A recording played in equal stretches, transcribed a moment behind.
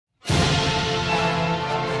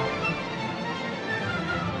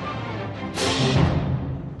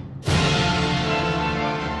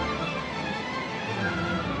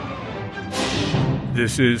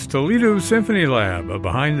This is Toledo Symphony Lab, a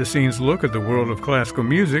behind-the-scenes look at the world of classical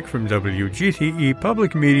music from WGTE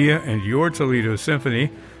Public Media and your Toledo Symphony.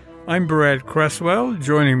 I'm Brad Cresswell.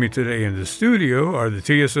 Joining me today in the studio are the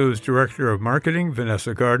TSO's Director of Marketing,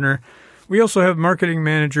 Vanessa Gardner. We also have Marketing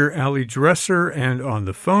Manager Allie Dresser, and on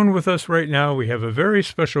the phone with us right now, we have a very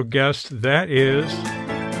special guest. That is...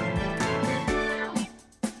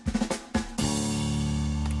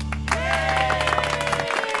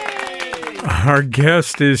 Our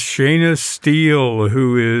guest is Shayna Steele,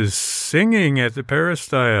 who is singing at the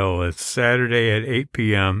Peristyle. It's Saturday at 8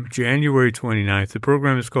 p.m., January 29th. The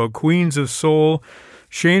program is called Queens of Soul.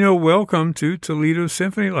 Shayna, welcome to Toledo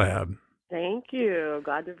Symphony Lab. Thank you.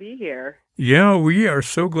 Glad to be here. Yeah, we are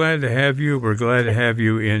so glad to have you. We're glad to have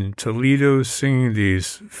you in Toledo singing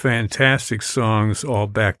these fantastic songs, all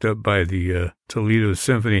backed up by the Toledo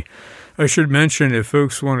Symphony. I should mention, if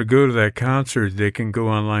folks want to go to that concert, they can go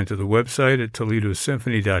online to the website at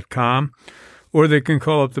toledosymphony.com, or they can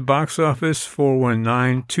call up the box office,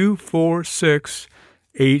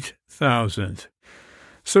 419-246-8000.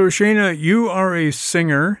 So, Shayna, you are a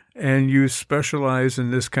singer, and you specialize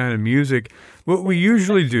in this kind of music. What we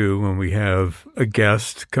usually do when we have a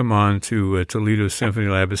guest come on to Toledo Symphony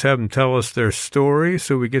Lab is have them tell us their story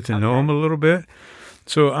so we get to know them a little bit.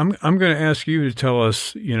 So I'm going to ask you to tell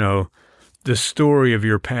us, the story of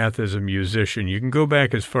your path as a musician. You can go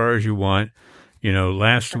back as far as you want,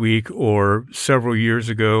 last week or several years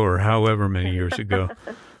ago or however many years ago.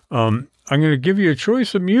 I'm going to give you a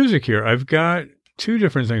choice of music here. I've got two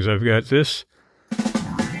different things. I've got this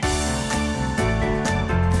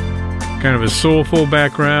kind of a soulful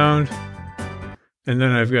background, and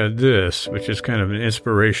then I've got this, which is kind of an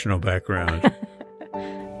inspirational background.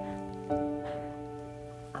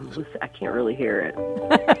 I can't really hear it.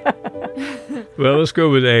 Well, let's go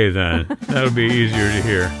with A then. That'll be easier to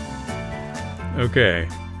hear. Okay.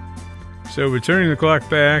 So we're turning the clock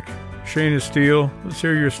back. Shayna Steele, let's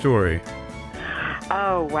hear your story.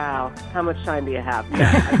 Oh, wow. How much time do you have?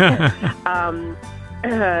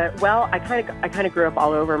 Well, I kind of grew up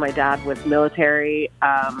all over. My dad was military,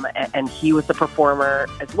 and he was a performer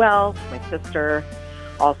as well. My sister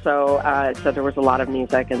also, so there was a lot of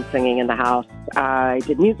music and singing in the house. I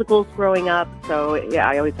did musicals growing up, so yeah,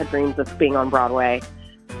 I always had dreams of being on Broadway.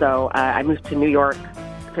 So I moved to New York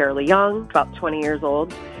fairly young, about 20 years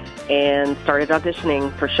old, and started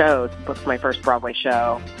auditioning for shows. Booked my first Broadway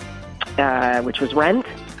show, which was Rent,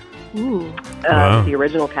 Wow. the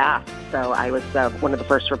original cast. So I was one of the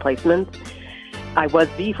first replacements. I was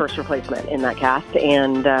the first replacement in that cast,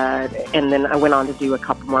 and then I went on to do a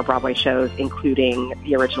couple more Broadway shows, including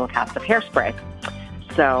the original cast of Hairspray.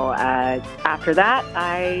 So after that,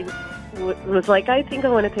 I was like, I think I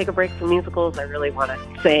want to take a break from musicals. I really want to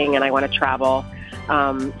sing, and I want to travel.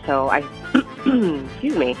 So I,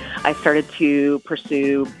 excuse me, I started to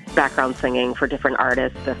pursue background singing for different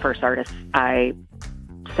artists. The first artist I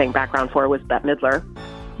sang background for was Bette Midler.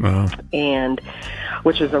 Wow. And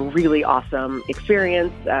which was a really awesome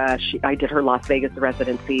experience. I did her Las Vegas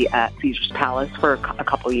residency at Caesar's Palace for a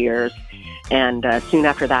couple years. And soon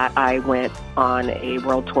after that, I went on a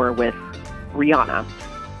world tour with Rihanna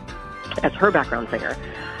as her background singer.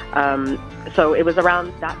 So it was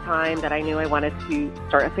around that time that I knew I wanted to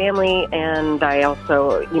start a family. And I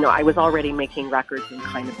also, I was already making records and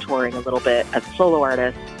kind of touring a little bit as a solo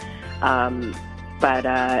artist. But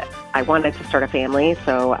I wanted to start a family,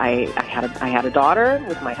 so I had a daughter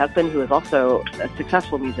with my husband, who is also a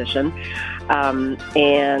successful musician.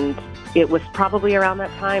 And it was probably around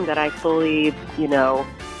that time that I fully,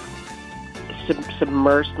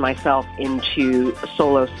 submersed myself into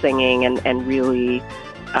solo singing and really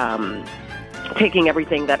taking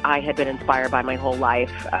everything that I had been inspired by my whole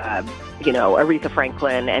life, Aretha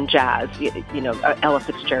Franklin and jazz, Ella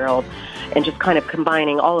Fitzgerald, and just kind of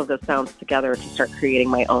combining all of those sounds together to start creating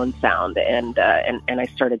my own sound. And I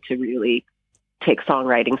started to really take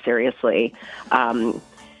songwriting seriously. And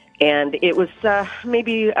it was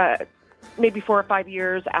maybe 4 or 5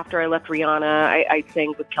 years after I left Rihanna. I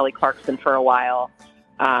sang with Kelly Clarkson for a while,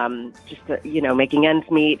 just making ends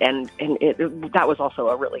meet, and that was also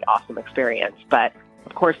a really awesome experience. But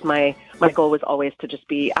of course, my goal was always to just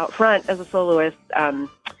be out front as a soloist.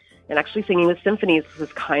 And actually singing with symphonies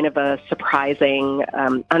was kind of a surprising,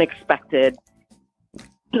 unexpected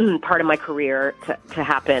part of my career to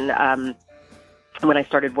happen. When I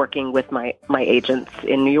started working with my agents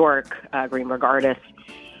in New York, Greenberg Artists,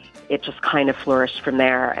 it just kind of flourished from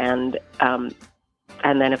there. And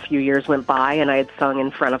then a few years went by, and I had sung in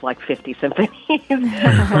front of like 50 symphonies. So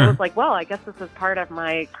I was like, well, I guess this is part of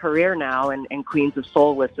my career now. And Queens of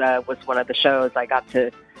Soul was one of the shows I got to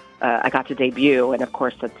I got to debut, and of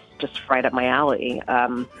course that's just right up my alley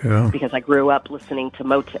because I grew up listening to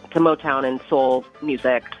Motown and soul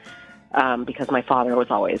music because my father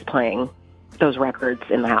was always playing those records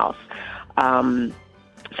in the house.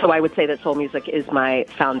 So I would say that soul music is my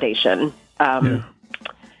foundation.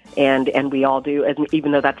 And we all do, and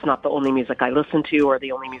even though that's not the only music I listen to or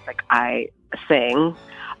the only music I sing,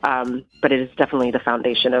 but it is definitely the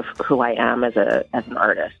foundation of who I am as an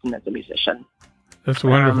artist and as a musician. That's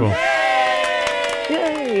wonderful.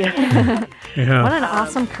 Yay! Yeah. What an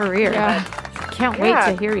awesome career. Yeah. Can't wait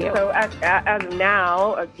to hear you. So as of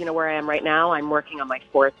now, where I am right now, I'm working on my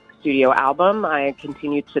 4th studio album. I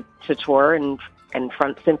continue to tour and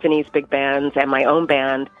front symphonies, big bands, and my own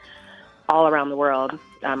band all around the world.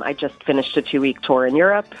 I just finished a 2-week tour in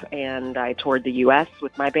Europe, and I toured the U.S.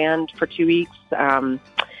 with my band for 2 weeks.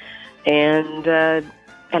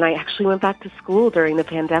 And I actually went back to school during the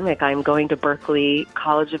pandemic. I'm going to Berklee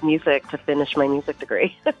College of Music to finish my music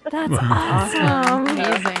degree. That's awesome.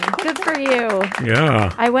 Amazing. Good for you.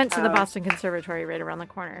 Yeah. I went to the Boston Conservatory right around the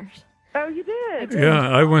corner. Oh, you did? Yeah,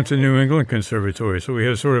 I went to New England Conservatory, so we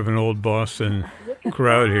have sort of an old Boston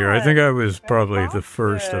crowd here. I think I was probably the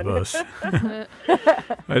first of us. I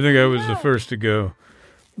think I was the first to go.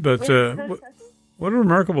 But what a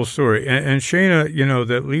remarkable story. And Shayna,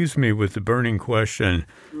 that leaves me with the burning question.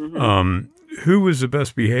 Who was the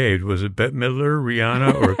best behaved? Was it Bette Midler,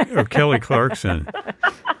 Rihanna, or Kelly Clarkson?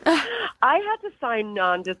 I had to sign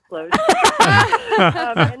non-disclosure.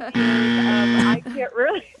 I can't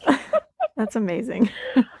really... That's amazing.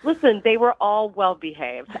 Listen, they were all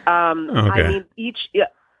well-behaved. I mean,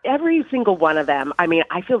 every single one of them, I mean,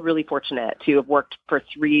 I feel really fortunate to have worked for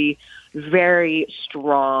 3 very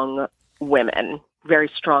strong women,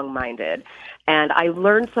 very strong-minded. And I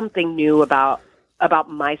learned something new about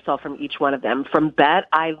myself from each one of them. From Bette,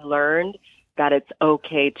 I learned that it's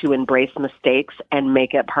okay to embrace mistakes and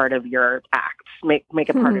make it part of your act, make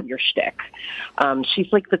it part of your shtick.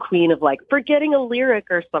 She's like the queen of like forgetting a lyric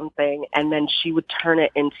or something, and then she would turn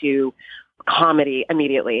it into comedy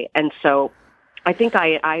immediately. And so I think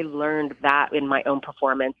I learned that in my own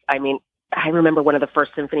performance. I mean, I remember one of the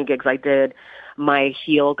first symphony gigs I did, my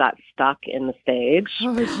heel got stuck in the stage.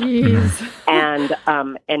 Oh, jeez.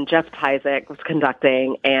 And Jeff Tyzik was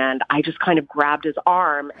conducting, and I just kind of grabbed his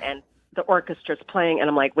arm, and the orchestra's playing, and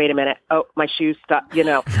I'm like, wait a minute, oh, my shoe's stuck, and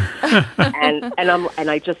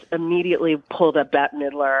I just immediately pulled a Bette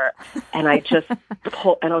Midler, and I just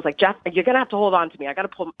pulled, and I was like, Jeff, you're gonna have to hold on to me. I gotta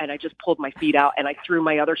pull, and I just pulled my feet out, and I threw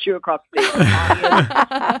my other shoe across the stage. The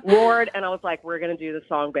audience roared, and I was like, we're gonna do the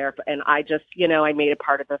song barefoot, and I just, I made it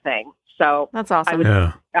part of the thing. So that's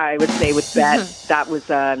awesome. I would say with Bette, that was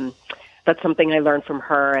that's something I learned from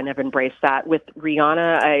her and have embraced that. With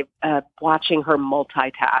Rihanna, watching her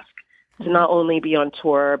multitask. To not only be on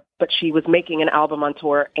tour, but she was making an album on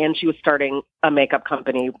tour, and she was starting a makeup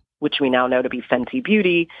company, which we now know to be Fenty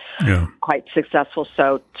Beauty, quite successful.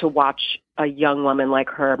 So to watch a young woman like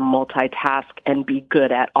her multitask and be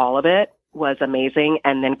good at all of it was amazing.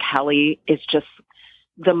 And then Kelly is just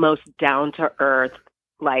the most down-to-earth,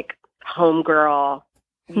 like, homegirl.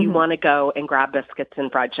 You want to go and grab biscuits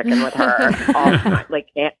and fried chicken with her all the time. Like,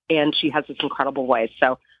 and she has this incredible voice.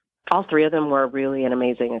 So all 3 of them were really an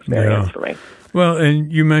amazing experience for me. Well,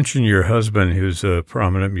 and you mentioned your husband, who's a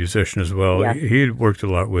prominent musician as well. Yeah. He had worked a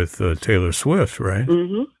lot with Taylor Swift, right?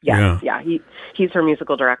 Mm-hmm. Yeah. He's her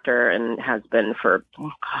musical director and has been for,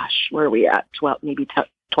 where are we at?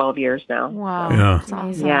 12 years now. Wow. So. Yeah. That's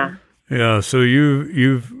awesome. Yeah. Yeah, so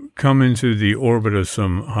you've come into the orbit of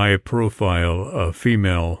some high-profile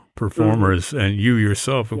female performers, and you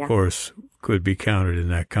yourself, of course, could be counted in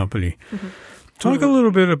that company. Mm-hmm. Talk a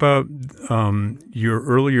little bit about your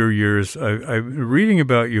earlier years. I'm reading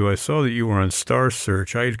about you. I saw that you were on Star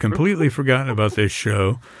Search. I had completely forgotten about this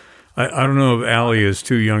show. I don't know if Allie is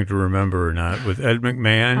too young to remember or not, with Ed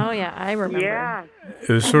McMahon. Oh, yeah, I remember. Yeah.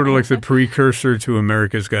 It was sort of like the precursor to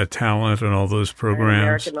America's Got Talent and all those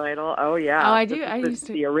programs. American Idol. Oh, yeah. Oh, I do. I used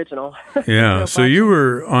to. The original. Yeah, so you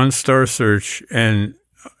were on Star Search, and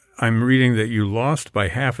I'm reading that you lost by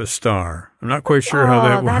half a star. I'm not quite sure how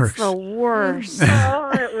that works. That's the worst.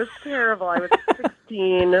 Oh, it was terrible. I was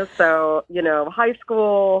 16, so, high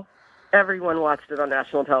school, everyone watched it on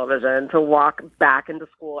national television. To walk back into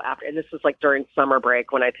school after, and this was like during summer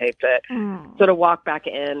break when I taped it. So to walk back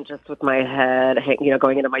in just with my head,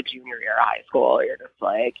 going into my junior year of high school, you're just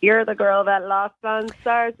like, you're the girl that lost on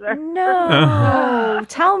Star Search. No.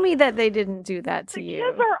 Tell me that they didn't do that to you.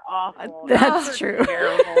 Kids are awful. That's true.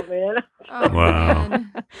 Terrible, man. Wow.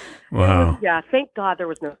 Wow. Yeah, thank God there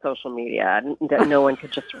was no social media, that no one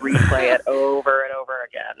could just replay it over and over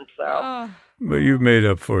again. So, but you've made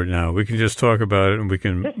up for it now. We can just talk about it, and we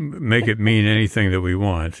can make it mean anything that we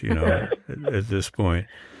want. At this point,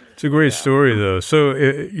 it's a great story, though. So,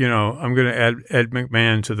 I'm going to add Ed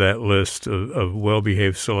McMahon to that list of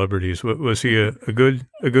well-behaved celebrities. Was he a good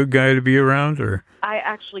guy to be around, or? I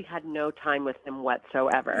actually had no time with him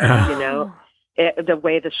whatsoever. The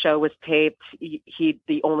way the show was taped,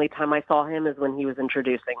 the only time I saw him is when he was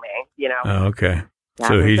introducing me, Oh, okay.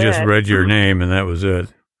 So he just read your name and that was it.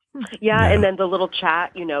 Yeah, and then the little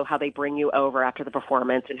chat, how they bring you over after the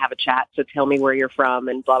performance and have a chat. So tell me where you're from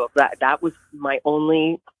and blah, blah, blah. That was my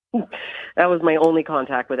only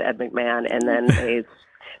contact with Ed McMahon. And then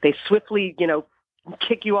they swiftly,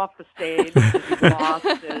 kick you off the stage because you lost,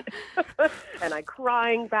 and I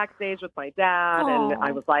crying backstage with my dad, and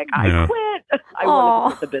I was like, I quit. I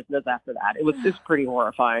wanted to quit the business after that. It was pretty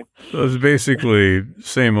horrifying. So it's basically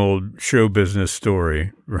same old show business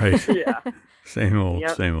story, right? Yeah. Same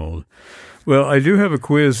old. Well, I do have a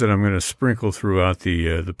quiz that I'm going to sprinkle throughout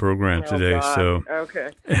the program today. God. So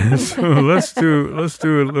okay. So let's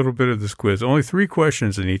do a little bit of this quiz. Only 3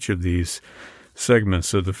 questions in each of these segments.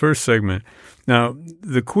 So the first segment. Now,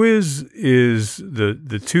 the quiz is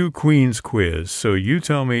the two queens quiz. So you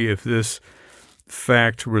tell me if this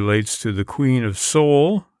fact relates to the Queen of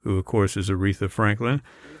Soul, who of course is Aretha Franklin,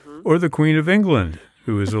 or the Queen of England,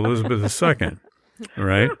 who is Elizabeth II.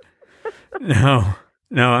 Right? Now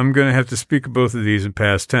I'm going to have to speak both of these in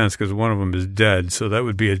past tense because one of them is dead. So that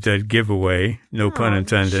would be a dead giveaway. No pun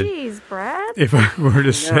intended. Jeez, Brad. If I were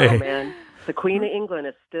to say. Man. The Queen of England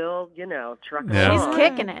is still, trucking She's along.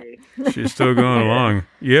 kicking it. She's still going along.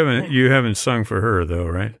 You haven't sung for her though,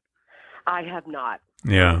 right? I have not.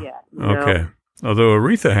 Yeah. Okay. Although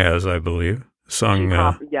Aretha has, I believe, sung.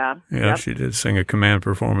 She did sing a command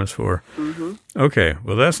performance for. Mm-hmm. Okay.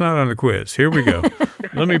 Well, that's not on the quiz. Here we go.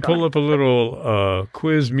 Let me pull up a little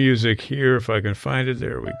quiz music here if I can find it.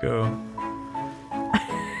 There we go.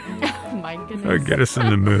 My goodness. I'll get us in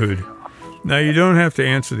the mood. Now, you don't have to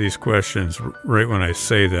answer these questions right when I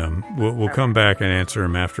say them. We'll come back and answer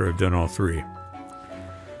them after I've done all 3.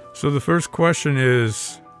 So the first question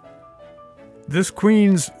is, this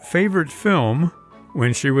queen's favorite film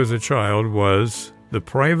when she was a child was The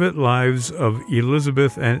Private Lives of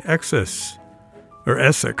Elizabeth and Essex.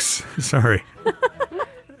 Sorry.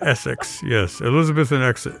 Essex, yes. Elizabeth and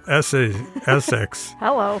Essex.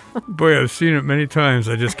 Hello. Boy, I've seen it many times.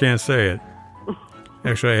 I just can't say it.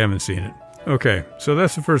 Actually, I haven't seen it. Okay, so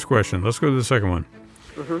that's the first question. Let's go to the second one.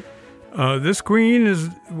 Mm-hmm. This queen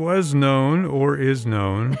was or is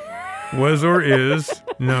known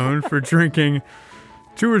for drinking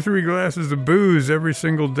 2 or 3 glasses of booze every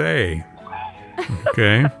single day.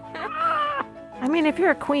 Okay. I mean, if you're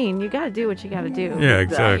a queen, you got to do what you got to do. Yeah,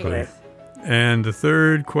 exactly. And the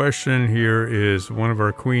third question here is one of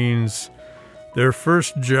our queens. Their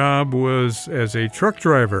first job was as a truck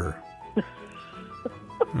driver.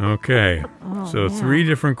 Okay, so 3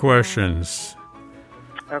 different questions.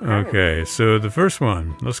 Okay, so the first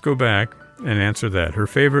one, let's go back and answer that. Her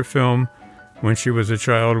favorite film when she was a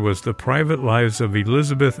child was The Private Lives of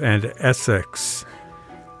Elizabeth and Essex.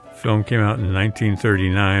 Film came out in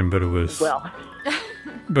 1939, but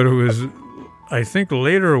it was, I think,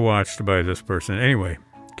 later watched by this person. Anyway,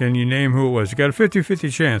 can you name who it was? You got a 50-50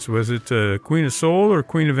 chance. Was it Queen of Soul or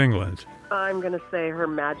Queen of England? I'm going to say Her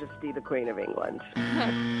Majesty, the Queen of England. Oh,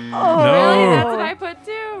 no. Really? That's what I put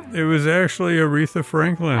too. It was actually Aretha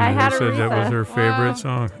Franklin who said that was her favorite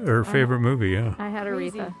song, her favorite movie, yeah. I had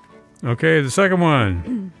Aretha. Okay, the second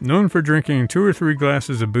one. Known for drinking 2 or 3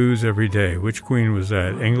 glasses of booze every day. Which queen was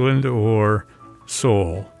that, England or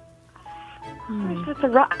Soul?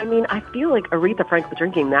 I feel like Aretha Franklin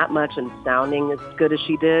drinking that much and sounding as good as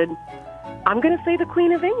she did. I'm going to say the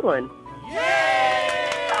Queen of England.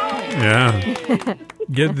 Yeah.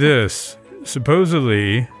 Get this.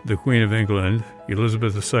 Supposedly, the Queen of England,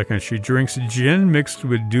 Elizabeth II, she drinks gin mixed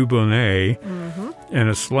with Dubonnet and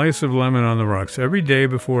a slice of lemon on the rocks every day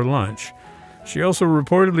before lunch. She also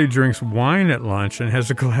reportedly drinks wine at lunch and has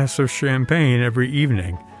a glass of champagne every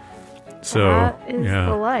evening. So that is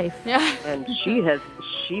the life. Yeah. And she's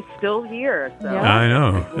still here. So. Yeah. I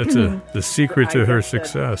know. That's the secret to her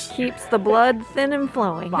success. Keeps the blood thin and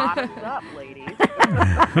flowing. Box up, ladies.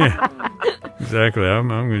 Exactly. I'm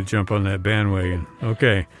going to jump on that bandwagon.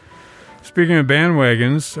 Okay. Speaking of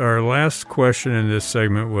bandwagons, our last question in this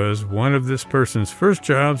segment was, one of this person's first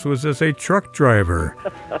jobs was as a truck driver.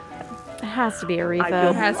 It has to be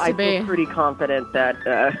Aretha. I feel pretty confident that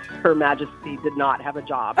Her Majesty did not have a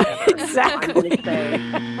job. Ever. Exactly. I'm going to say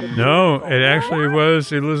the No, it actually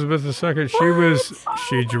was Elizabeth II.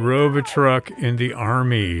 She drove a truck in the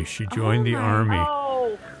Army. She joined the Army.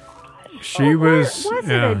 Oh. She was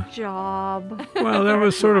it a job? Well, that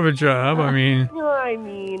was sort of a job. I mean,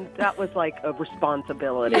 that was like a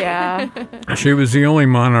responsibility. Yeah. She was the only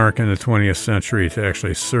monarch in the 20th century to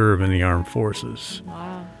actually serve in the armed forces.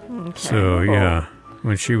 Wow. Okay. So, yeah,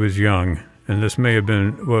 when she was young, and this may have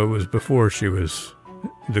been, well, it was before she was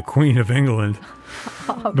the Queen of England,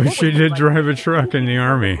 but she did drive a truck in the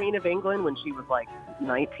Army. Queen of England when she was like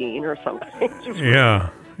 19 or something. Yeah,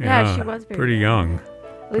 she was pretty young.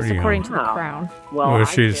 At least according to the Crown. Well, I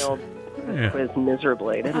failed quiz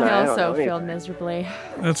miserably, didn't I? I also failed miserably.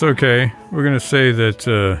 That's okay. We're going to say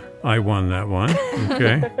that I won that one.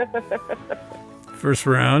 Okay. First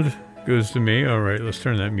round goes to me. All right, let's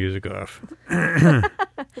turn that music off.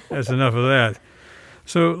 That's enough of that.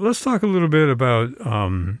 So let's talk a little bit about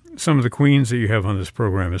some of the queens that you have on this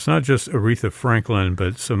program. It's not just Aretha Franklin,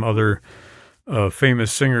 but some other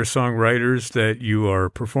famous singer-songwriters that you are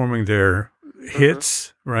performing their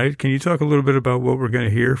hits, right? Can you talk a little bit about what we're going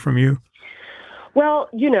to hear from you? Well,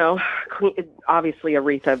 obviously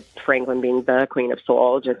Aretha Franklin being the Queen of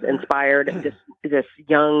Soul just inspired this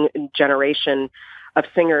young generation of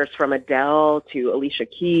singers from Adele to Alicia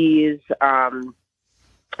Keys. And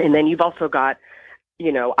then you've also got,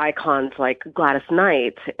 icons like Gladys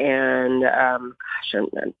Knight and, I'm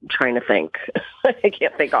trying to think. I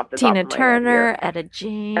can't think off the top of my head. Tina Turner, Etta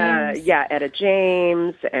James. Etta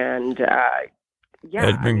James and,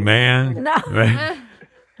 Ed McMahon. No. Right?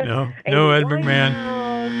 No Ed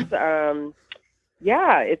McMahon.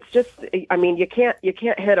 It's just, I mean, you can't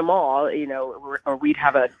hit them all, or we'd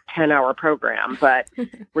have a 10-hour program, but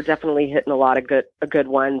we're definitely hitting a lot of good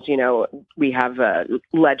ones. We have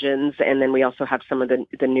legends, and then we also have some of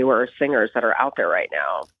the newer singers that are out there right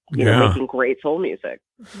now, making great soul music.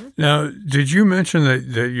 Now, did you mention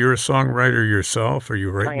that you're a songwriter yourself, or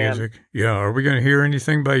you write music? Yeah. Are we going to hear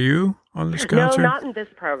anything by you on this concert? No, not in this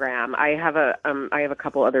program. I have a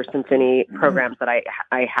couple other symphony programs that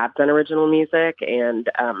I have done original music, and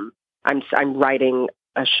I'm writing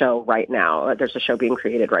a show right now. There's a show being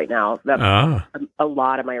created right now. That's a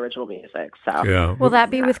lot of my original music. So yeah. Will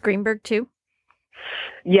that be with Greenberg too?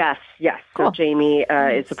 Yes. Cool. So Jamie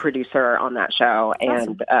is a producer on that show,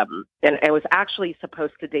 and it was actually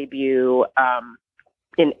supposed to debut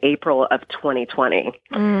in April of 2020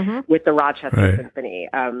 with the Rochester Symphony.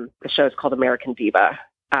 The show is called American Diva.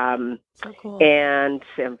 So cool. And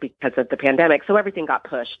because of the pandemic, so everything got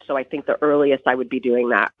pushed. So I think the earliest I would be doing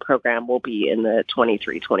that program will be in the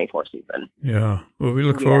 23-24 season. Yeah. Well, we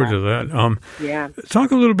look forward to that.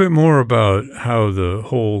 Talk a little bit more about how the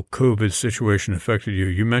whole COVID situation affected you.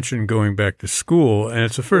 You mentioned going back to school, and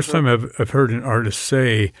it's the first time I've heard an artist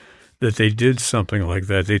say that they did something like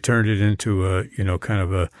that. They turned it into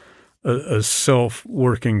a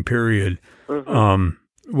self-working period.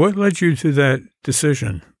 What led you to that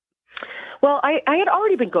decision? Well, I had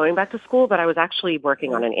already been going back to school, but I was actually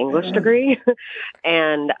working on an English degree.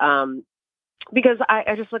 And because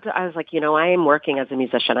I just looked at, I was like, I am working as a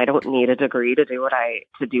musician. I don't need a degree to do what I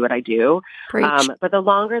do. But the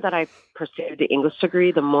longer that I pursued the English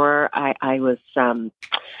degree, the more I was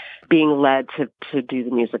being led to do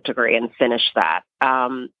the music degree and finish that.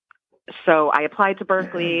 So I applied to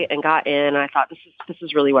Berkeley and got in, and I thought, this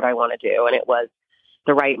is really what I want to do. And it was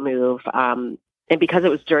the right move. And because it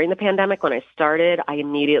was during the pandemic when I started, I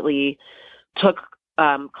immediately took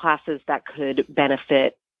classes that could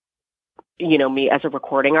benefit, me as a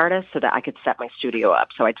recording artist so that I could set my studio up.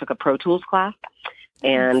 So I took a Pro Tools class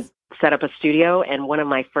and set up a studio. And one of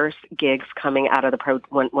my first gigs coming out of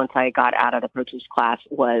once I got out of the Pro Tools class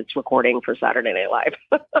was recording for Saturday Night Live.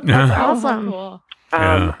 That's awesome. Cool.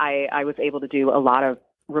 I was able to do a lot of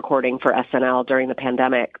recording for SNL during the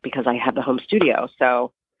pandemic because I had the home studio.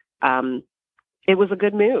 So it was a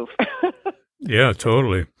good move. Yeah,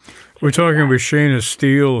 totally. We're talking with Shayna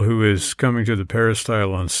Steele, who is coming to the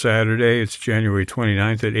Peristyle on Saturday. It's January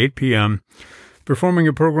 29th at 8 p.m., performing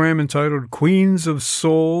a program entitled Queens of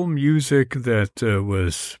Soul, music that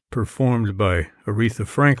was performed by Aretha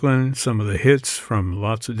Franklin, some of the hits from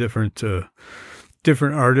lots of different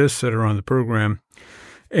artists that are on the program.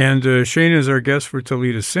 And Shayna is our guest for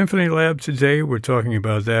Toledo Symphony Lab today. We're talking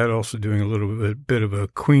about that, also doing a little bit of a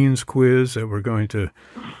Queen's quiz that we're going to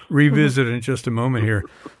revisit in just a moment here.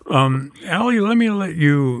 Allie, let me let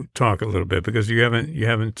you talk a little bit because you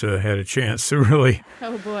haven't had a chance to really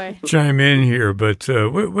chime in here. But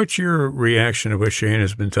what's your reaction to what Shayna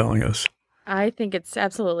has been telling us? I think it's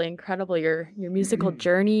absolutely incredible, your musical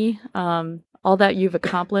journey. all that you've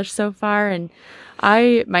accomplished so far. And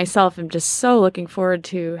I myself am just so looking forward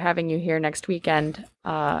to having you here next weekend,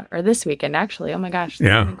 or this weekend, actually. Oh my gosh, it's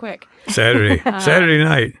coming quick. Saturday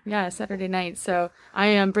night. Yeah, Saturday night. So I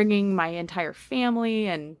am bringing my entire family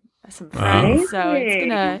and some friends. So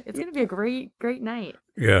it's gonna be a great night.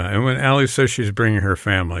 Yeah, and when Allie says she's bringing her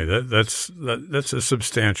family, that's a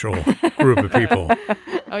substantial group of people.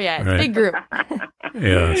 Oh yeah, it's a big group.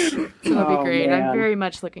 Yes, it'll be great. Man. I'm very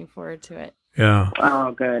much looking forward to it. Yeah.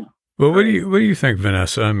 Oh, good. Well, what do you think,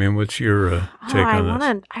 Vanessa? I mean, what's your take on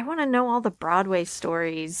this? I want to know all the Broadway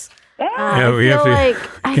stories. Yeah, we have to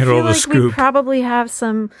get all the scoop. We probably have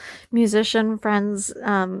some musician friends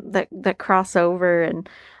that cross over, and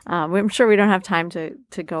I'm sure we don't have time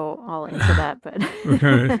to go all into that. But we're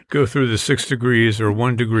going to go through the 6 degrees or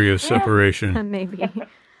 1 degree of separation. Maybe.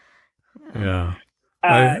 Yeah.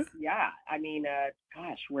 Yeah. I mean,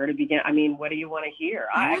 gosh, where to begin? I mean, what do you want to hear?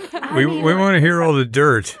 We want to hear all the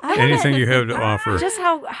dirt. Anything you have to offer. Just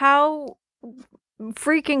how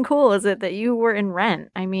freaking cool is it that you were in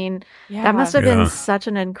Rent? I mean, that must have been such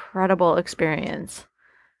an incredible experience.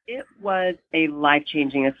 It was a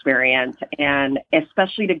life-changing experience, and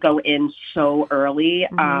especially to go in so early.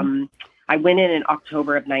 Mm-hmm. I went in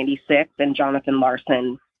October of '96, and Jonathan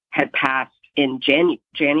Larson had passed in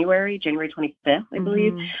January 25th, I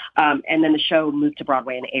believe. And then the show moved to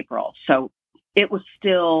Broadway in April. So it was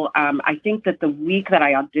still, I think that the week that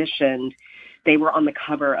I auditioned, they were on the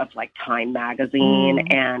cover of like Time magazine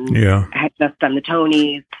and had just done the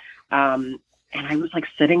Tonys. And I was like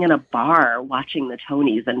sitting in a bar watching the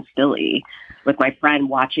Tonys in Philly with my friend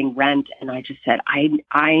watching Rent. And I just said, I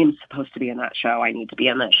am supposed to be in that show. I need to be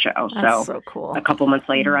in that show. That's so cool. A couple months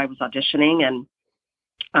later, I was auditioning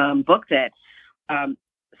and booked it.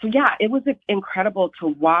 So yeah, it was incredible to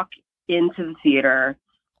walk into the theater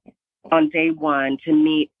on day one to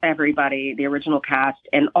meet everybody, the original cast,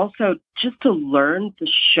 and also just to learn the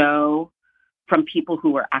show from people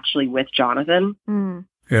who were actually with Jonathan.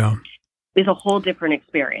 Yeah. Is a whole different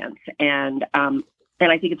experience. And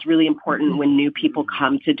I think it's really important when new people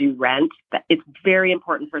come to do Rent, that it's very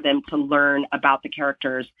important for them to learn about the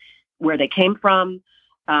characters, where they came from,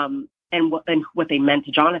 and what they meant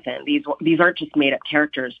to Jonathan. These aren't just made up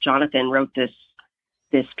characters. Jonathan wrote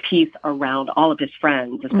this piece around all of his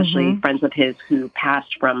friends, especially friends of his who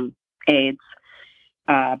passed from AIDS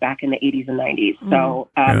back in the 80s and 90s. So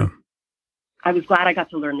I was glad I got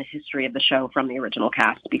to learn the history of the show from the original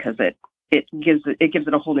cast, because it gives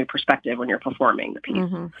it a whole new perspective when you're performing the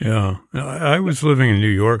piece. Yeah, I was living in New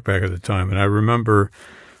York back at the time, and I remember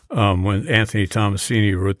when Anthony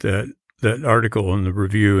Tomasini wrote that article in the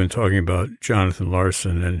Review and talking about Jonathan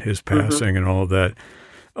Larson and his passing and all of that,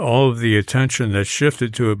 all of the attention that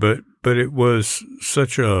shifted to it. But it was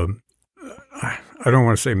such a, I don't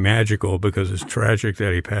want to say magical because it's tragic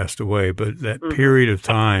that he passed away, but that period of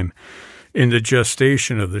time in the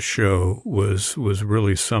gestation of the show was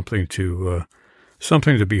really something to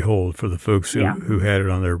behold for the folks who had it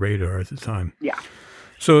on their radar at the time. Yeah.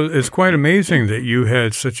 So it's quite amazing that you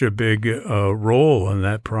had such a big role in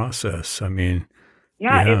that process. I mean,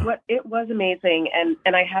 it was amazing.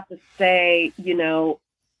 And I have to say,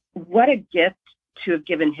 what a gift to have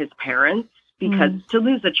given his parents, because to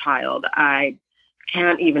lose a child, I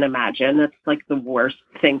can't even imagine. That's like the worst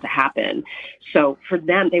thing to happen. So for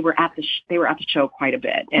them, they were at the show quite a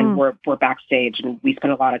bit, and we're backstage, and we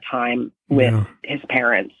spent a lot of time with his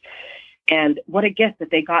parents. And what a gift that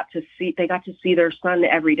they got to see their son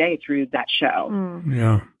every day through that show.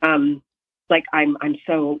 Yeah. Like I'm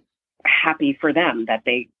so happy for them that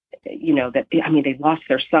they lost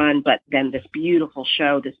their son, but then this beautiful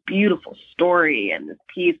show, this beautiful story, and this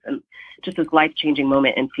piece, and just this life-changing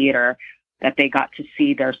moment in theater, that they got to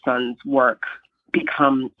see their son's work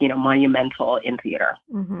become, monumental in theater.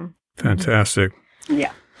 Fantastic.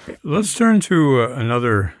 Yeah. Let's turn to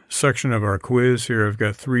another section of our quiz here. I've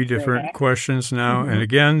got 3 different questions now. And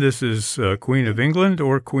again, this is Queen of England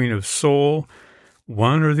or Queen of Soul,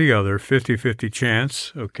 one or the other, 50-50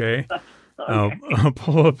 chance. Okay. I'll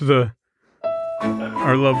pull up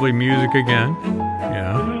our lovely music again.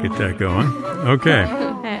 Yeah, get that going. Okay.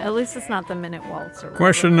 At least it's not the minute waltz.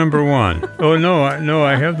 Question number 1. Oh, no,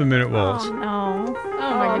 I have the minute waltz. Oh, no.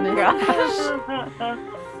 Oh, my gosh.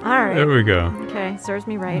 All right. There we go. Okay, serves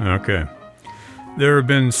me right. Okay. There have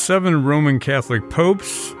been 7 Roman Catholic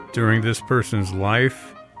popes during this person's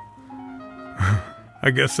life. I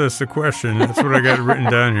guess that's the question. That's what I got written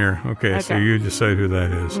down here. Okay, so you decide who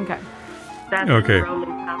that is. Okay. That's Roman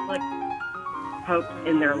Catholic popes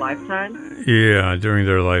in their lifetime? Yeah, during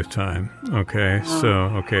their lifetime. Okay,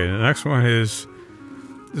 the next one is,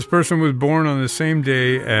 this person was born on the same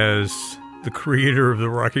day as the creator of the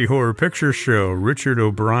Rocky Horror Picture Show, Richard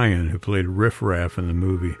O'Brien, who played Riff Raff in the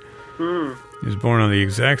movie. He was born on the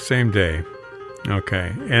exact same day.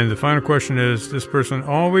 Okay. And the final question is, this person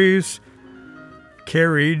always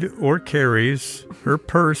carried or carries her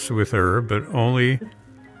purse with her, but only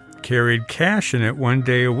carried cash in it one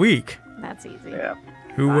day a week. That's easy. Yeah.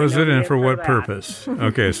 Who was it and for what purpose?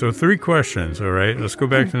 Okay, so 3 questions, all right? Let's go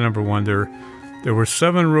back to number 1. There were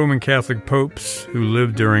 7 Roman Catholic popes who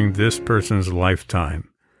lived during this person's lifetime.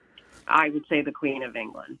 I would say the Queen of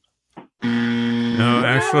England. No,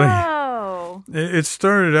 actually, it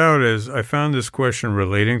started out as I found this question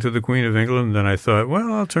relating to the Queen of England, then I thought,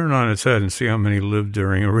 well, I'll turn on its head and see how many lived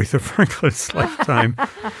during Aretha Franklin's lifetime.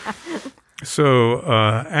 So,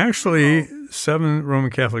 actually, 7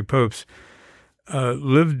 Roman Catholic popes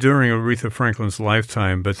lived during Aretha Franklin's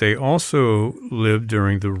lifetime, but they also lived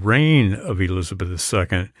during the reign of Elizabeth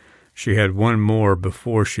II. She had 1 more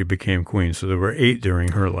before she became queen, so there were 8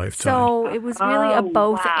 during her lifetime. So it was really a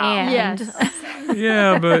both and. Yes.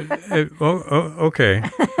 Yeah, but okay,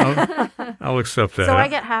 I'll accept that. So I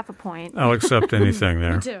get half a point. I'll accept anything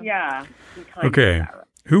there. Me too. Yeah. Okay.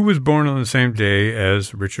 Who was born on the same day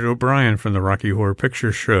as Richard O'Brien from the Rocky Horror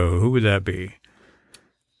Picture Show? Who would that be?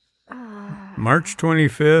 March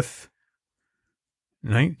 25th,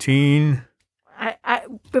 19...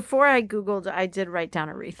 Before I Googled, I did write down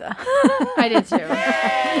Aretha. I did too.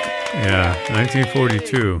 Yeah,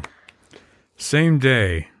 1942. Same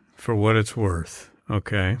day, for what it's worth.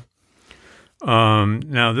 Okay.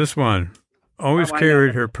 Now this one. Always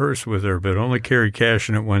carried her purse with her, but only carried cash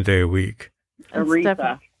in it one day a week.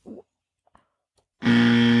 Aretha.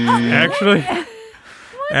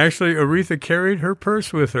 Actually, Aretha carried her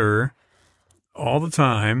purse with her all the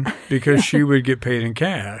time because she would get paid in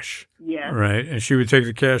cash. Yeah. Right. And she would take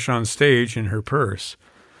the cash on stage in her purse.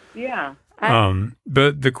 Yeah.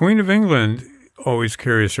 But the Queen of England always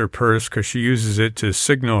carries her purse because she uses it to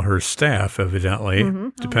signal her staff, evidently,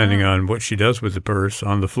 depending on what she does with the purse.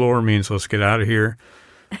 On the floor means let's get out of here.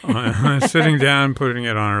 Sitting down, putting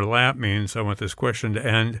it on her lap means I want this question to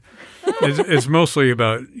end. It's mostly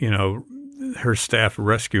about, her staff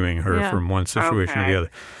rescuing her from one situation to the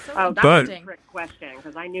other. So that's a trick question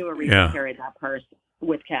because I knew Aretha carried that purse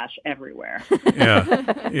with cash everywhere.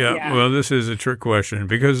 Yeah. Well, this is a trick question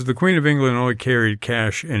because the Queen of England only carried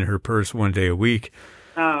cash in her purse one day a week,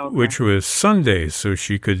 which was Sundays, so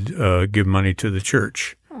she could give money to the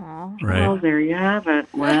church. Aww. Right. Well, there you have it.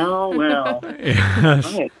 Well.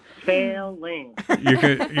 Yes. Right. Failing. You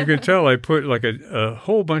can tell I put like a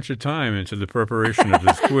whole bunch of time into the preparation of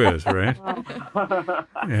this quiz, right?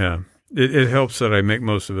 Yeah. It helps that I make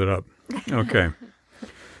most of it up. Okay.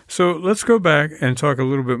 So let's go back and talk a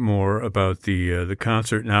little bit more about the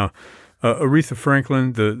concert. Now, Aretha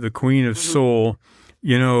Franklin, the Queen of Soul,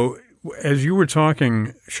 as you were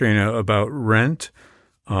talking, Shayna, about Rent,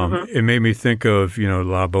 it made me think of,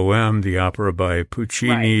 La Bohème, the opera by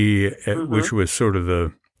Puccini, which was sort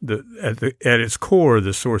of at its core,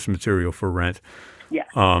 the source material for Rent. Yeah.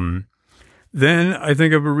 Then I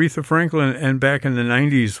think of Aretha Franklin and back in the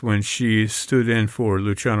 90s when she stood in for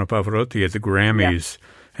Luciano Pavarotti at the Grammys. Yeah.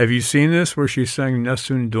 Have you seen this where she sang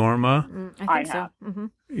Nessun Dorma? I think so. Mm-hmm.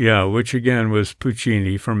 Yeah, which again was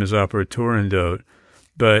Puccini from his opera Turandot.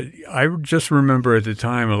 But I just remember at the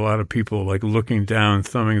time a lot of people like looking down,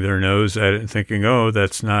 thumbing their nose at it and thinking, oh,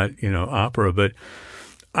 that's not, opera. But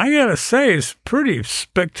I got to say, it's pretty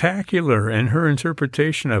spectacular in her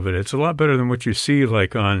interpretation of it. It's a lot better than what you see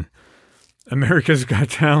like on America's Got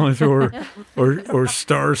Talent or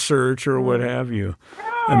Star Search or what have you.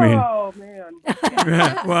 Oh, man.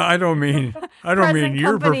 Well, I don't mean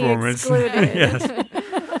your performance. Yes.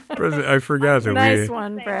 I forgot that nice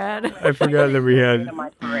one, Brad. I forgot that we had.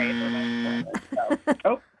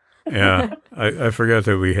 Yeah, I forgot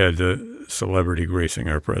that we had the celebrity gracing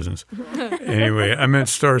our presence. Anyway, I meant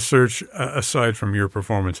Star Search aside from your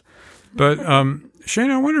performance. But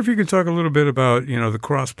Shayna, I wonder if you could talk a little bit about the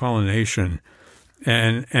cross-pollination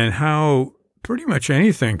and how pretty much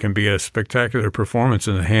anything can be a spectacular performance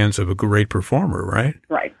in the hands of a great performer, right?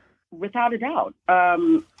 Right, without a doubt.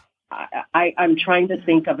 I'm trying to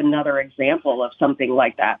think of another example of something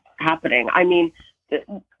like that happening. I mean,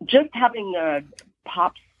 just having a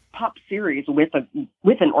pop series with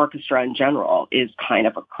an orchestra in general is kind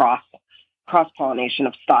of a cross-pollination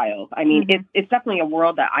of styles. I mean, it's definitely a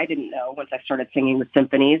world that I didn't know once I started singing with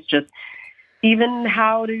symphonies, just even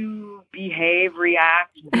how to behave,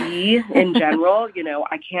 react, be in general.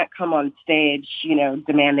 I can't come on stage,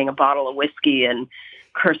 demanding a bottle of whiskey and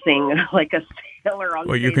cursing like a sailor on stage.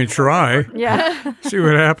 Well, you can try. Yeah. See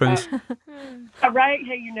what happens. Right?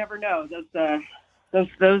 Hey, you never know.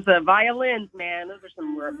 Those violins, man, those are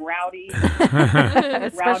some rowdy,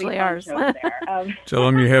 especially rowdy ours. there. Tell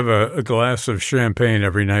them you have a glass of champagne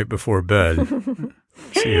every night before bed.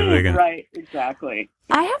 See if they can. Right, exactly.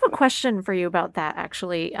 I have a question for you about that,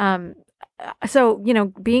 actually. So,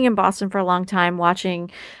 being in Boston for a long time, watching,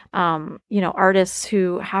 artists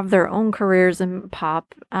who have their own careers in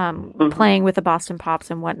pop, playing with the Boston Pops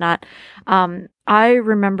and whatnot. I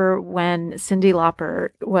remember when Cyndi Lauper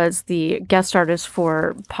was the guest artist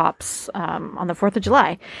for Pops on the 4th of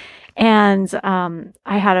July. And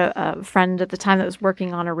I had a friend at the time that was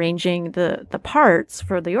working on arranging the parts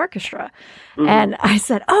for the orchestra. Mm-hmm. And I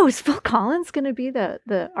said, oh, is Phil Collins going to be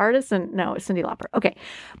the artist? And no, it's Cyndi Lauper. Okay.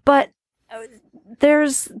 But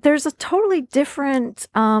there's a totally different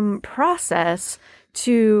process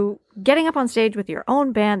to getting up on stage with your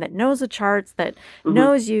own band that knows the charts, that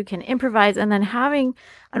knows you can improvise, and then having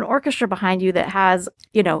an orchestra behind you that has,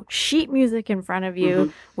 sheet music in front of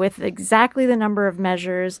you with exactly the number of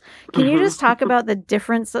measures. Can you just talk about the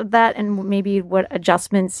difference of that and maybe what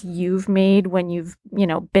adjustments you've made when you've,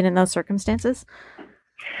 been in those circumstances?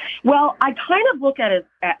 Well, I kind of look at it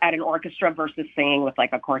at an orchestra versus singing with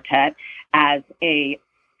like a quartet as a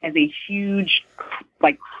huge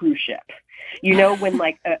like cruise ship. When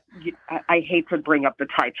like I hate to bring up the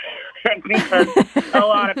Titanic because a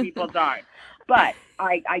lot of people died, but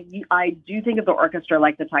I do think of the orchestra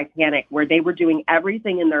like the Titanic, where they were doing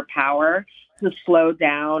everything in their power to slow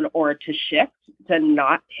down or to shift to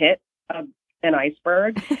not hit an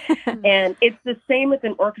iceberg. And it's the same with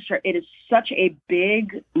an orchestra. It is such a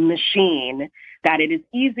big machine that it is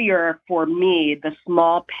easier for me, the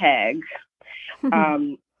small peg,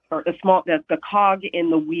 or the cog in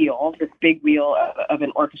the wheel, this big wheel of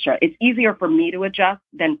an orchestra. It's easier for me to adjust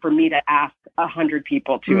than for me to ask 100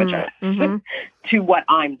 people to adjust to what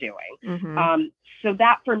I'm doing. So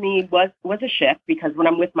that for me was a shift, because when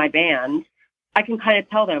I'm with my band, I can kind of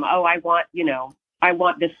tell them, oh, I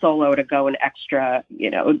want this solo to go an extra,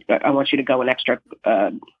 I want you to go an extra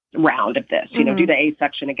round of this, do the A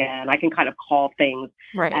section again. I can kind of call things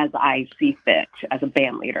as I see fit as a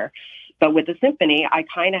band leader. But with the symphony, I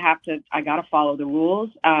kind of I got to follow the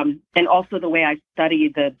rules. And also the way I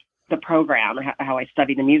study the program, how I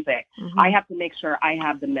study the music, I have to make sure I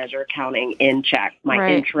have the measure counting in check, my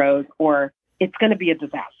intros, or it's going to be a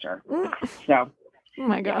disaster. So, oh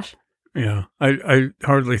my gosh. Yeah, I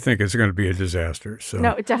hardly think it's going to be a disaster. So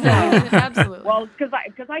no, definitely, absolutely. Well, because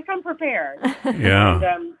I come prepared.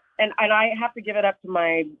 Yeah, and I have to give it up to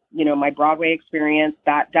my my Broadway experience.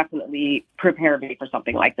 That definitely prepared me for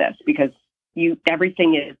something like this, because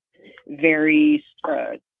everything is very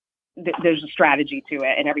there's a strategy to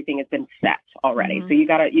it, and everything has been set already. So you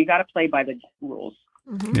gotta play by the rules.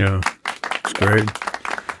 Yeah, it's great.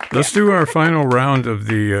 Let's do our final round of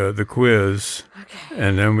the quiz,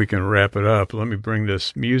 and then we can wrap it up. Let me bring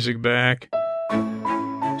this music back.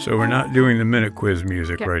 So we're not doing the minute quiz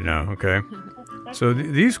music right now, okay? So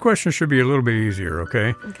these questions should be a little bit easier,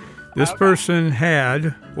 okay? This person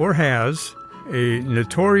had or has a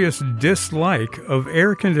notorious dislike of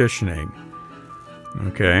air conditioning.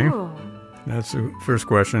 Okay, that's the first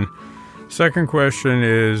question. Second question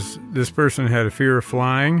is, this person had a fear of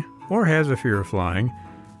flying or has a fear of flying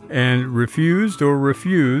and refused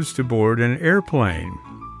to board an airplane.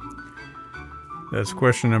 That's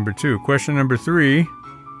question number 2. Question number 3,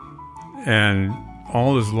 and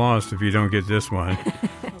all is lost if you don't get this one.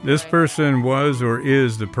 This person was or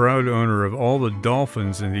is the proud owner of all the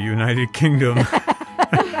dolphins in the United Kingdom.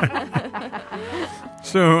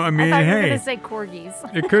 So, I mean, I thought you were hey, going to say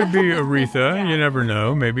corgis. It could be Aretha. You never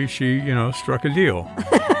know. Maybe she, struck a deal.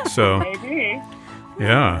 So, maybe.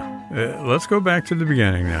 Yeah. Let's go back to the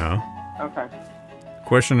beginning now. Okay.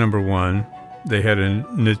 Question number 1. They had a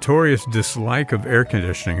notorious dislike of air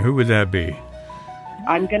conditioning. Who would that be?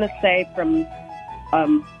 I'm going to say from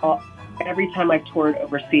every time I've toured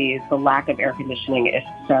overseas, the lack of air conditioning is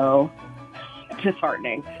so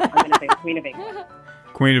disheartening. I'm going to say Queen of England.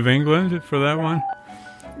 Queen of England for that one?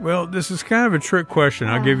 Well, this is kind of a trick question.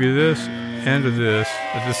 I'll give you this and this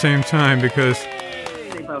at the same time, because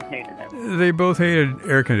they both hated it. They both hated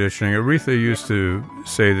air conditioning. Aretha used to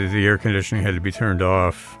say that the air conditioning had to be turned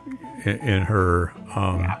off in her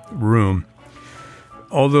room.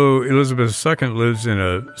 Although Elizabeth II lives in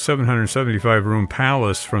a 775-room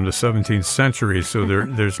palace from the 17th century, so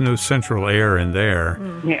there's no central air in there.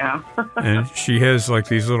 Yeah. And she has like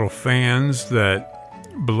these little fans that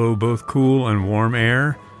blow both cool and warm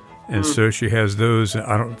air. And so she has those.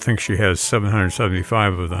 I don't think she has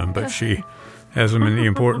 775 of them, but she has them in the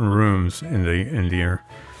important rooms in the air.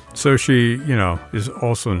 So she, is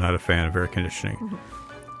also not a fan of air conditioning.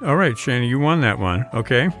 All right, Shayna, you won that one.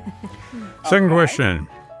 Okay. Second question.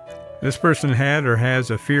 This person had or has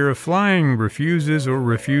a fear of flying, refuses or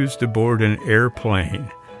refused to board an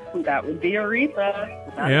airplane. That would be Aretha.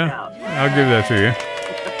 Yeah, I'll give that to you.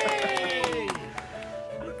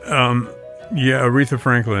 Yeah, Aretha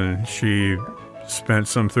Franklin, she spent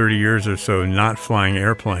some 30 years or so not flying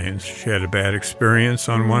airplanes. She had a bad experience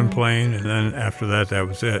on one plane, and then after that, that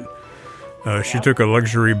was it. She took a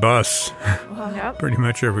luxury bus pretty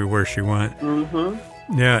much everywhere she went.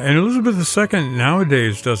 Yeah, and Elizabeth II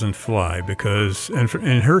nowadays doesn't fly because, and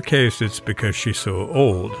in her case, it's because she's so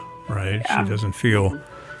old, right? Yeah. She doesn't feel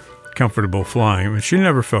comfortable flying. I mean, she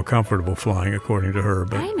never felt comfortable flying, according to her.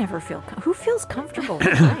 But I never feel. Who feels comfortable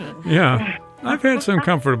flying? Yeah, I've had some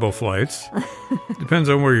comfortable flights. Depends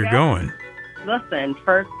on where you're going. Listen,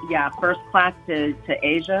 first class to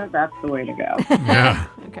Asia, that's the way to go. Yeah,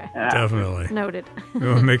 okay, definitely. Noted.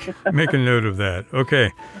 We'll make a note of that.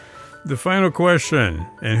 Okay. The final question,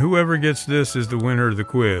 and whoever gets this is the winner of the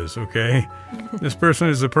quiz, okay? This person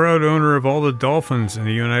is the proud owner of all the dolphins in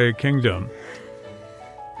the United Kingdom.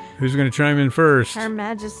 Who's going to chime in first? Her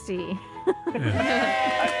Majesty.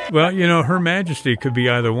 Yeah. Well, you know, Her Majesty could be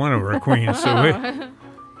either one of our queens, so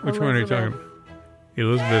which one are you talking about?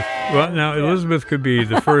 Elizabeth. Well, now, Elizabeth could be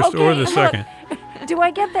the first or the second. Do I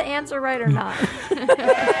get the answer right or not?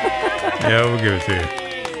 Yeah, we'll give it to you.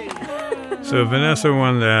 So Vanessa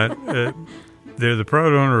won that. They're the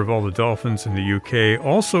proud owner of all the dolphins in the UK,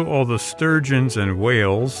 also all the sturgeons and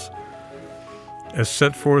whales, as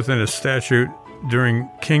set forth in a statute during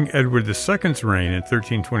King Edward II's reign in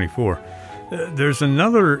 1324. There's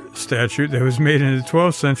another statute that was made in the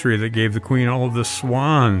 12th century that gave the Queen all of the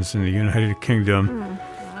swans in the United Kingdom.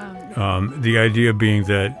 The idea being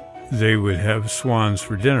that they would have swans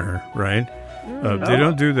for dinner, right? They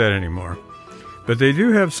don't do that anymore. But they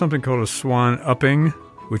do have something called a swan upping,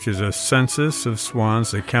 which is a census of swans.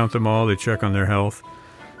 They count them all. They check on their health.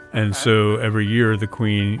 And so every year the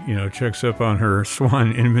Queen, checks up on her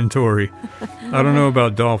swan inventory. I don't know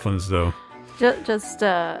about dolphins, though. Just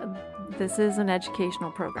this is an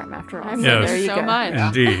educational program, after all. So yes, there you go. Much.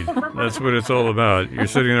 Indeed. That's what it's all about. You're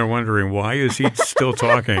sitting there wondering, why is he still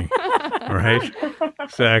talking? Right?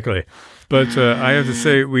 Exactly. But I have to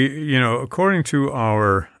say, we, according to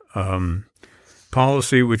our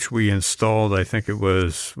policy, which we installed, I think it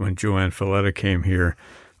was when Joanne Falletta came here,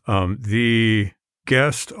 the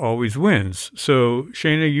guest always wins. So,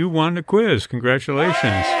 Shayna, you won the quiz.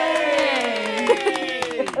 Congratulations.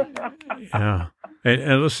 Yeah.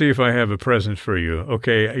 And let's see if I have a present for you.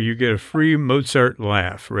 Okay, you get a free Mozart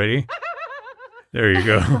laugh. Ready? There you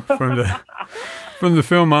go. From the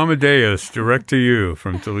film Amadeus, direct to you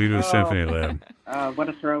from Toledo Symphony Lab. What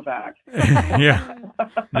a throwback. Yeah.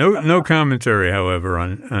 No commentary, however,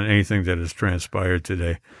 on anything that has transpired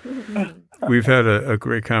today. We've had a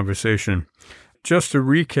great conversation. Just to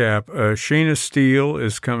recap, Shayna Steele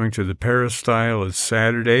is coming to the Peristyle. It's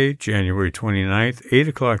Saturday, January 29th, 8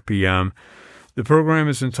 o'clock p.m. The program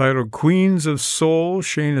is entitled Queens of Soul.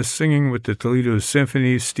 Shayna singing with the Toledo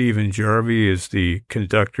Symphony. Stephen Jarvie is the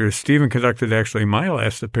conductor. Stephen conducted actually my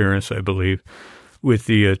last appearance, I believe, with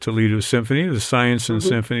the Toledo Symphony, the Science and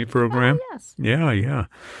Symphony program. Oh, yes. Yeah.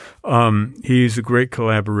 He's a great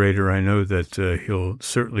collaborator. I know that he'll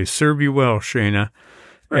certainly serve you well, Shayna.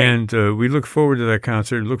 Right. And we look forward to that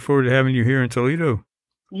concert. Look forward to having you here in Toledo.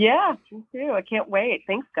 Yeah, me too. I can't wait.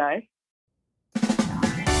 Thanks, guys.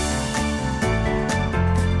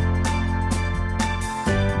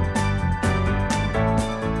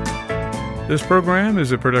 This program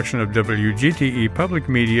is a production of WGTE Public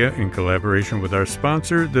Media in collaboration with our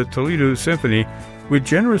sponsor, the Toledo Symphony, with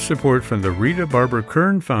generous support from the Rita Barber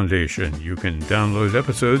Kern Foundation. You can download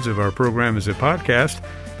episodes of our program as a podcast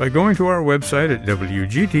by going to our website at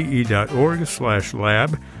wgte.org/lab.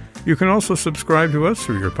 You can also subscribe to us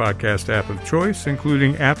through your podcast app of choice,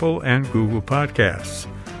 including Apple and Google Podcasts.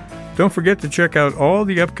 Don't forget to check out all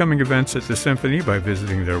the upcoming events at the Symphony by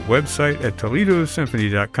visiting their website at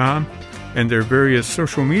toledosymphony.com and their various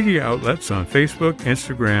social media outlets on Facebook,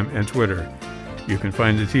 Instagram, and Twitter. You can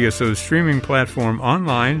find the TSO streaming platform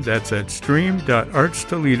online. That's at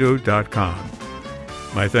stream.artstoledo.com.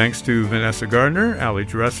 My thanks to Vanessa Gardner, Ali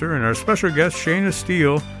Dresser, and our special guest, Shayna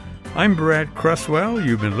Steele. I'm Brad Cresswell.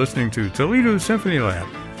 You've been listening to Toledo Symphony Lab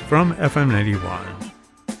from FM 91.